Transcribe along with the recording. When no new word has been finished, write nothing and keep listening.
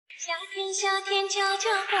夏天，夏天悄悄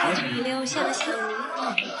过去，留下小谜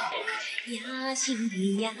底。呀，心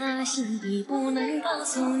底呀，心底不能告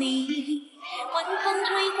诉你。晚风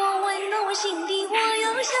吹过，温柔我心底，我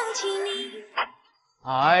又想起你。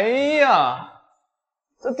哎呀，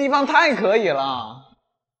这地方太可以了！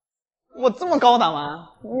我这么高档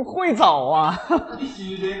吗？你会找啊？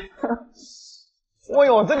哦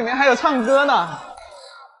呦，这里面还有唱歌呢！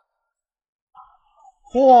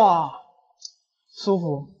哇，舒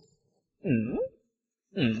服。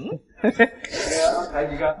来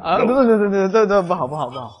几个啊，对，不好，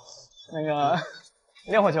那个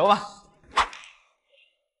练会球吧。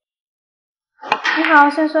你好，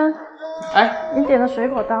先生。哎，你点的水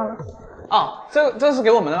果到了。哦，这是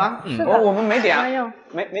给我们的吗？是的。我们没点啊。没有。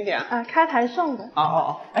没点啊。开台送的。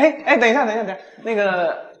哦，哎，等一下，那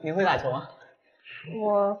个你会打球吗？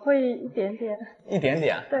我会一点点。一点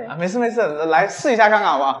点？对啊，没事，来试一下看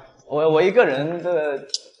看好不好？我一个人这个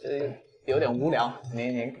有点无聊，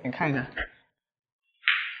你看一下。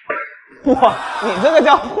哇，你这个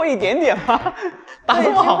叫会一点点吗？打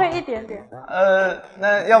这么好？会一点点。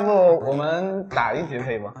那要不我们打一局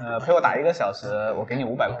可以吗？陪我打1个小时，我给你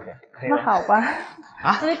500块钱，可以吗？那好吧。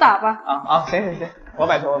啊，自己打吧。啊，行，我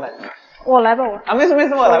摆球。我来吧，啊，没事，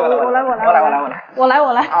我来。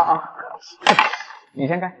我来。啊，你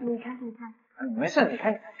先开。你开。没事，你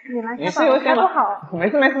开。你来开吧。你是有开不好。没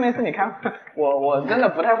事，你开。我真的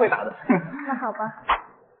不太会打的。那好吧。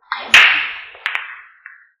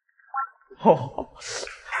哦，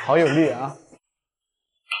好有力啊！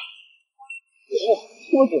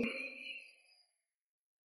我的。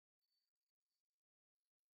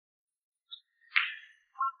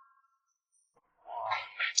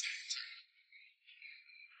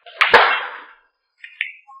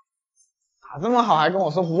打这么好还跟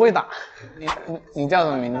我说不会打，你叫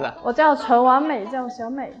什么名字啊？我叫陈完美，叫小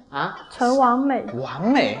美啊。陈完美。完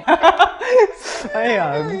美。哎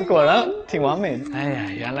呀，果然挺完美的。哎呀，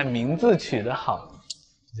原来名字取得好，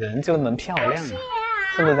人就能漂亮啊，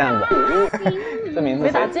是不是这样子？这名字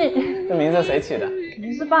没打进。这名字谁取的？肯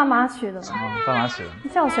定是爸妈取的吧？爸妈取的。你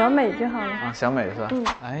叫我小美就好了。啊，小美是吧？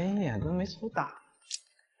哎呀，真没手打。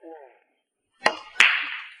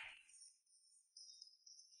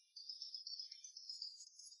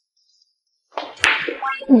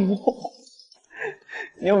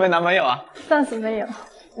你有没有男朋友啊？暂时没有。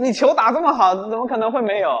你球打这么好，怎么可能会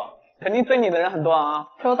没有？肯定追你的人很多啊。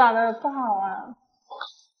球打得不好啊。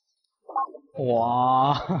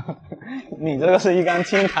哇，你这个是一杆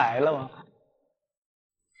清台了吗？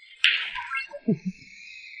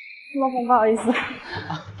老板不好意思。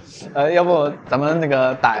要不咱们那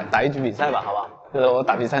个打一局比赛吧，好不好？就是我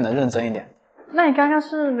打比赛能认真一点。那你刚刚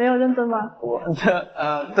是没有认真吗？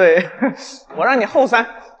对，我让你后3。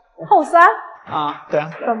后3？啊，对啊。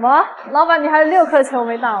怎么？老板，你还有6颗球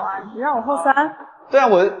没打完，你让我后3？对啊，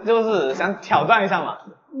我就是想挑战一下嘛。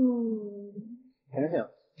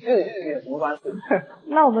行，有什么关系？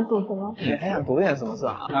那我们赌什么？你还想赌点什么事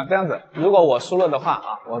啊？这样子，如果我输了的话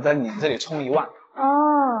啊，我在你这里充1万。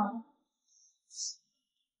哦。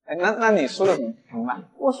哎，那你输了怎么办？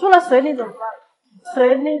我输了随你怎么办？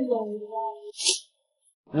随你怎么办？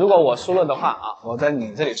如果我输了的话啊，我在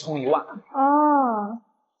你这里充1万。哦，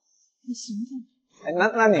你行的。哎，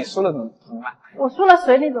那你输了怎么办？我输了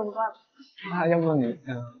随你怎么办？那要不你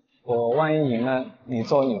我万一赢了，你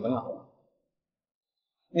做我女朋友好了。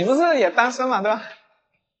你不是也单身嘛，对吧？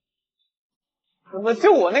不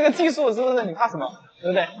就我那个技术，是不是？你怕什么？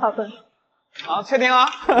对不对？好的。好，确定啊。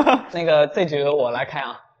那个这局我来开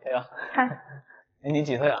啊，可以吧？开。哎，你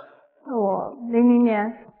几岁啊？我00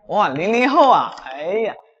年。哇，00后啊！哎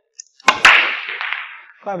呀，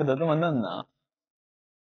怪不得这么嫩呢。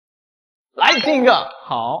来进一个，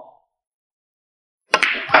好。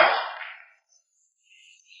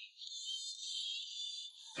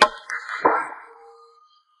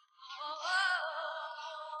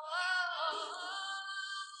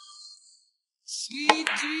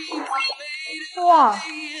哇，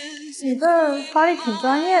你这发力挺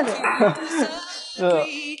专业的。是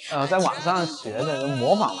在网上学的，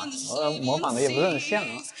模仿嘛，模仿的也不是很像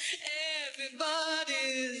啊。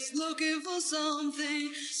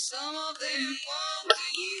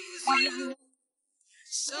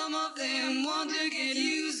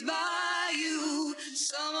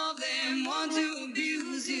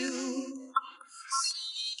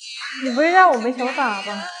你不会让我没球打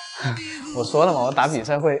吧？我说了嘛，我打比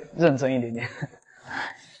赛会认真一点点。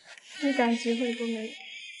一杆机会都没有。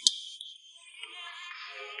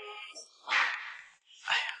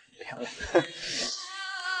哎呀，漂亮！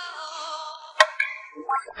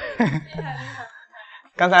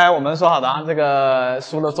刚才我们说好的啊，这个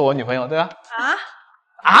输了做我女朋友，对吧？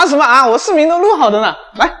啊什么啊？我视频都录好的呢，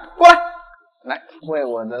来过来，来为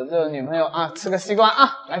我的这个女朋友啊吃个西瓜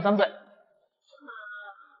啊，来张嘴。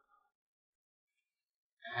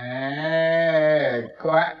哎，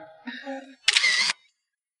乖。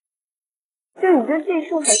就你这技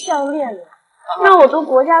术还教练呢？那我都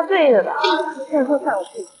国家队的了，现在说看我去。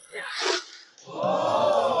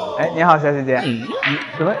哎，你好，小姐姐。你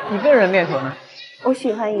怎么一个人练球呢？我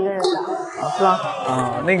喜欢一个人打。啊，是吗？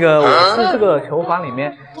那个我是这个球房里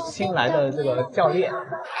面新来的这个教练。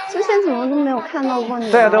之前怎么都没有看到过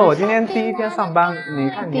你？对啊，对，我今天第一天上班，你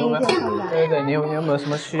看你有没有？第一天上班。对对，你有没有什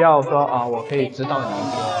么需要说啊？我可以指导你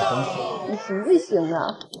一些东西。你行不行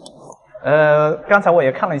啊？刚才我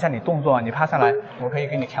也看了一下你动作，你趴下来，我可以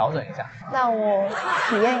给你调整一下。那我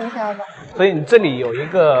体验一下吧。所以你这里有一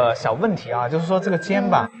个小问题啊，就是说这个肩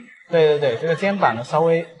膀，对，这个肩膀呢稍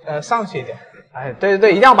微上去一点。哎，对，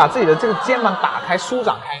一定要把自己的这个肩膀打开、舒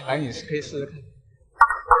展开。来，你可以试试看。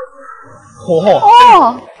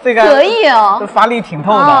哦，这个可以哦，这发力挺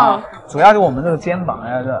透的啊。主要是我们这个肩膀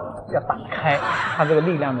要打开，它这个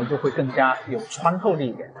力量呢就会更加有穿透力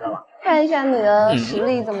一点，知道吧？看一下你的实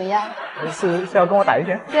力怎么样？是要跟我打一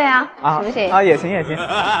拳？对啊，行不行？啊，也行。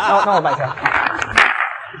那我摆拳。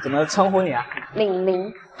怎么称呼你啊？玲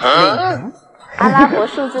玲。阿拉伯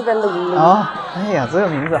数字的玲玲。哦，哎呀，这个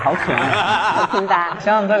名字好可爱，好听吧？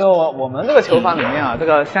像这个我们这个球房里面啊，这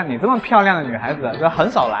个像你这么漂亮的女孩子，这很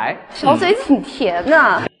少来。小嘴挺甜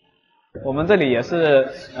的。我们这里也是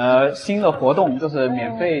新的活动，就是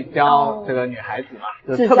免费教这个女孩子嘛，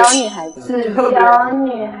只教女孩子，只教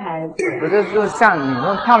女孩子。就像你这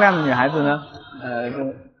么漂亮的女孩子呢，就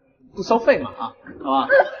不收费嘛啊，好吧？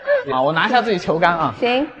啊，我拿下自己球杆啊。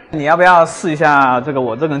行。你要不要试一下这个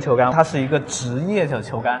我这根球杆？它是一个职业的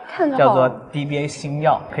球杆，叫做 DBA 星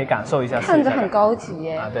耀，可以感受一下。看着很高级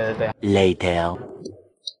耶。啊，对。Later。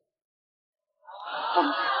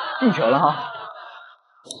进球了哈。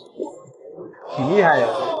挺厉害的。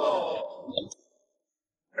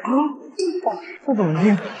这怎么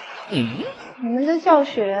进？你们这教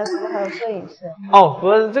学怎么还有摄影师？哦，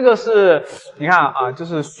不是，这个是，你看啊，就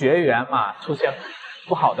是学员嘛，出现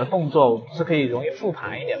不好的动作，不是可以容易复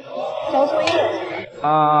盘一点吗？交作业。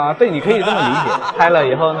对，你可以这么理解。拍了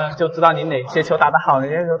以后呢，就知道你哪些球打得好，哪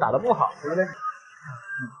些球打得不好，对不对？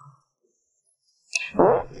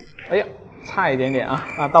哎呀，差一点点啊！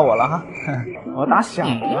到我了哈，我打小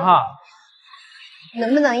的哈。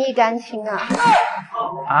能不能一杆清啊？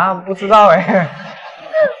啊，不知道哎。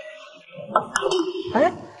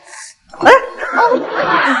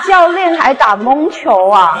你教练还打蒙球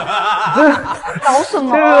啊？搞什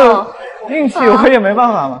么？这个运气我也没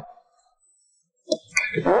办法嘛。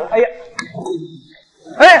哎呀，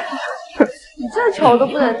你这球都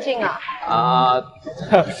不能进啊？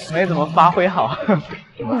没怎么发挥好。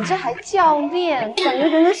你这还教练，感觉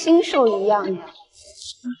跟个新手一样。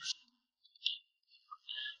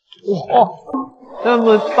这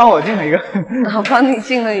不帮我进了一个。帮你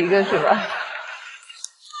进了一个是吧？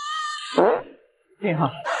进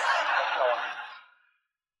哈。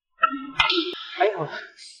哎呦，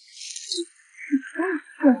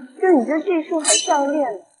就你这技术还教练，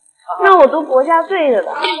那我都国家队的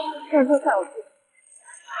了，现在说看我去。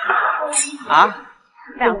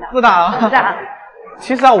不打了。不打。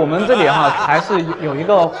其实啊，我们这里哈还是有一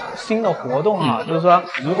个新的活动啊，就是说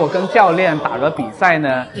如果跟教练打个比赛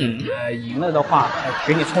呢，赢了的话，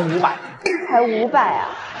给你充500。才500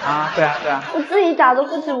啊？对啊。我自己打都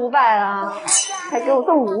不止500啦，还给我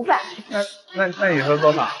送500。那你说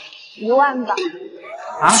多少？1万吧。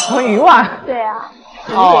充1万？对啊。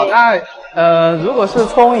那如果是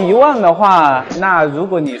充1万的话，那如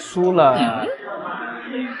果你输了，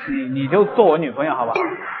你就做我女朋友好不好？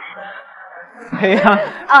对呀。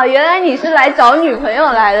原来你是来找女朋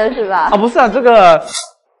友来的是吧？不是啊，这个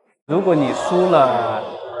如果你输了，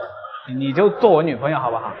你就做我女朋友好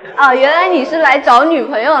不好？原来你是来找女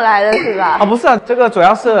朋友来的是吧？不是啊，这个主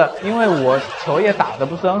要是因为我球也打得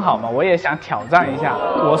不是很好嘛，我也想挑战一下。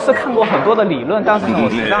我是看过很多的理论，但是呢，我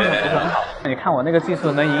实战的不是很好。你看我那个技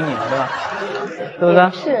术能赢你了，对吧？是不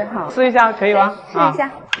是？是哈。试一下可以吗？试一下。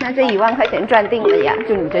那这1万块钱赚定了呀，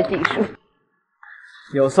就你这技术。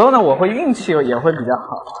有时候呢，我会运气也会比较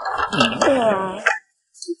好。对啊。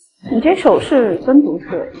你这手势真不错。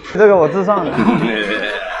这个我自创的。进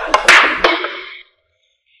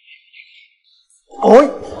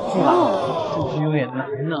了，这有点难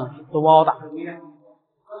呢，都不好打。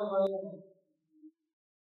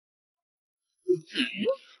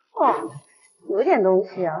有点东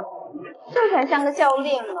西啊，这才像个教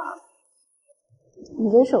练嘛。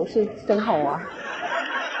你这手势真好玩。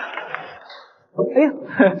哎呀，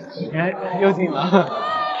你看又进了。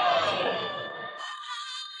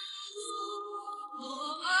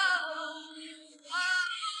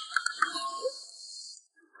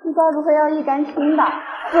该不会要一杆青吧？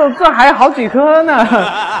这还有好几颗呢，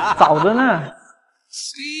早着呢。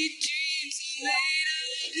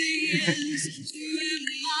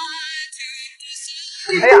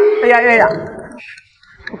哎呀！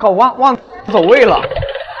我靠，忘走位了。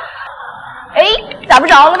哎，打不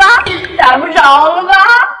着了吧？打不着了吧？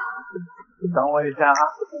等我一下啊。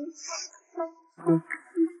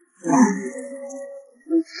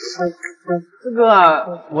这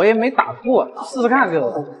个我也没打过，试试看这个。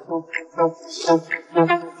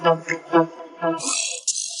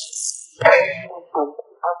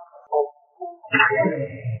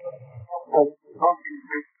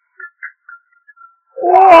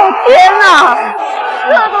哇，天哪，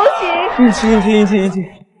这都行！运气。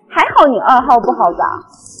还好你2号不好打。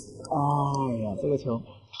哎呀，这个球。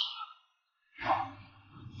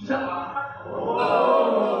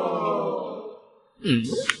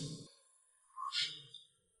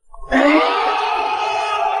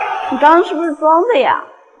你刚刚是不是装的呀？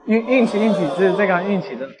运气，这刚运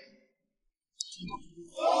气的。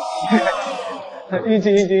运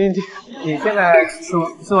气，你现在是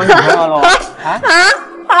我女朋友了吗？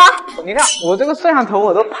你看我这个摄像头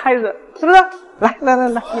我都拍着，是不是？来，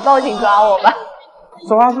你报警抓我吧。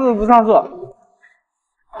说话是不是不算数？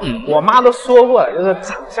我妈都说过了，就是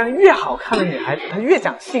长相越好看的女孩子，她越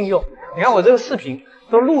讲信用。你看我这个视频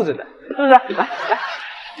都录着的，是不是？来，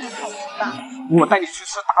我带你去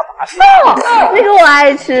吃大闸蟹。那个我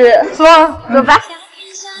爱吃，是吧？走吧。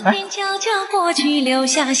夏天悄悄过去，留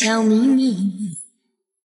下小秘密。